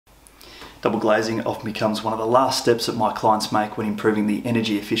Double glazing often becomes one of the last steps that my clients make when improving the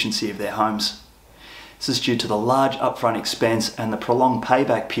energy efficiency of their homes. This is due to the large upfront expense and the prolonged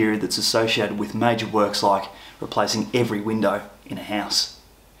payback period that's associated with major works like replacing every window in a house.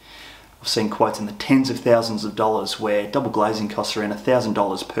 I've seen quotes in the tens of thousands of dollars where double glazing costs around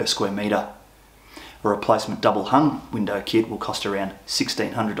 $1,000 per square metre. A replacement double hung window kit will cost around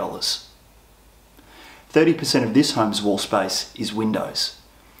 $1,600. 30% of this home's wall space is windows.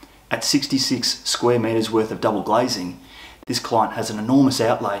 At 66 square metres worth of double glazing, this client has an enormous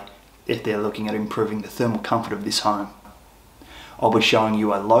outlay if they're looking at improving the thermal comfort of this home. I'll be showing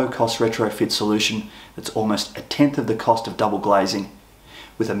you a low-cost retrofit solution that's almost a tenth of the cost of double glazing,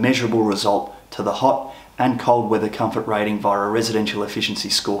 with a measurable result to the hot and cold weather comfort rating via a residential efficiency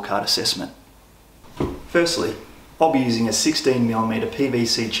scorecard assessment. Firstly, I'll be using a 16mm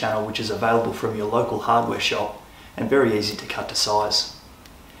PVC channel which is available from your local hardware shop and very easy to cut to size.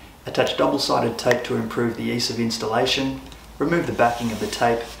 Attach double-sided tape to improve the ease of installation, remove the backing of the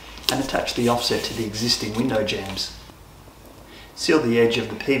tape and attach the offset to the existing window jambs. Seal the edge of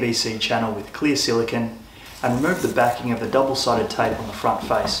the PVC channel with clear silicone and remove the backing of the double-sided tape on the front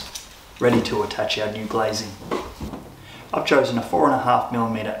face, ready to attach our new glazing. I've chosen a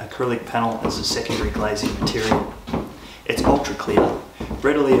 4.5mm acrylic panel as a secondary glazing material. It's ultra clear,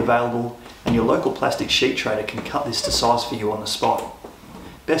 readily available, and your local plastic sheet trader can cut this to size for you on the spot.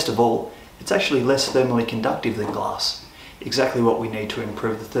 Best of all, it's actually less thermally conductive than glass, exactly what we need to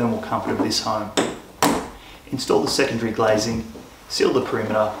improve the thermal comfort of this home. Install the secondary glazing, seal the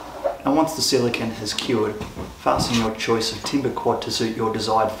perimeter, and once the silicone has cured, fasten your choice of timber quad to suit your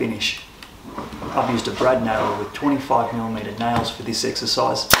desired finish. I've used a brad nailer with 25mm nails for this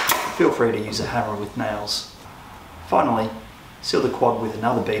exercise. Feel free to use a hammer with nails. Finally, seal the quad with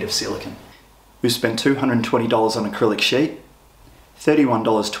another bead of silicone. We've spent $220 on acrylic sheet,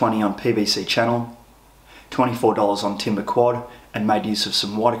 $31.20 on PVC channel, $24 on timber quad, and made use of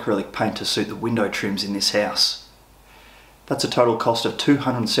some white acrylic paint to suit the window trims in this house. That's a total cost of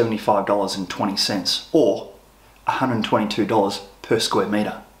 $275.20 or $122 per square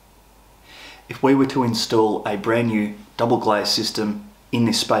metre. If we were to install a brand new double glaze system in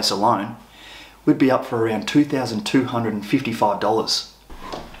this space alone, we'd be up for around $2,255.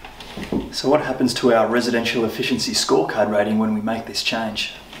 So what happens to our residential efficiency scorecard rating when we make this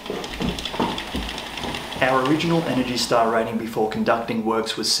change? Our original Energy Star rating before conducting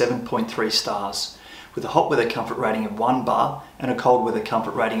works was 7.3 stars, with a hot weather comfort rating of 1 bar and a cold weather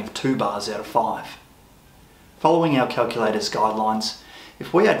comfort rating of 2 bars out of 5. Following our calculator's guidelines,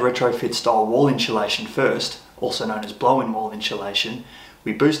 if we add retrofit style wall insulation first, also known as blow-in wall insulation,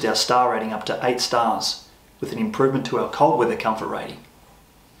 we boost our star rating up to 8 stars, with an improvement to our cold weather comfort rating.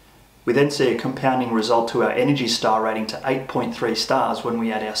 We then see a compounding result to our Energy Star rating to 8.3 stars when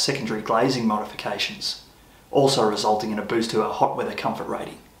we add our secondary glazing modifications, also resulting in a boost to our hot weather comfort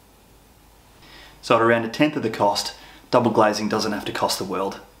rating. So at around a tenth of the cost, double glazing doesn't have to cost the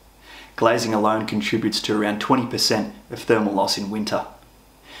world. Glazing alone contributes to around 20% of thermal loss in winter.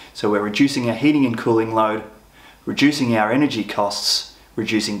 So we're reducing our heating and cooling load, reducing our energy costs,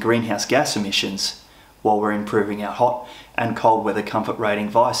 reducing greenhouse gas emissions, while we're improving our hot and cold weather comfort rating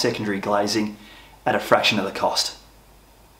via secondary glazing at a fraction of the cost.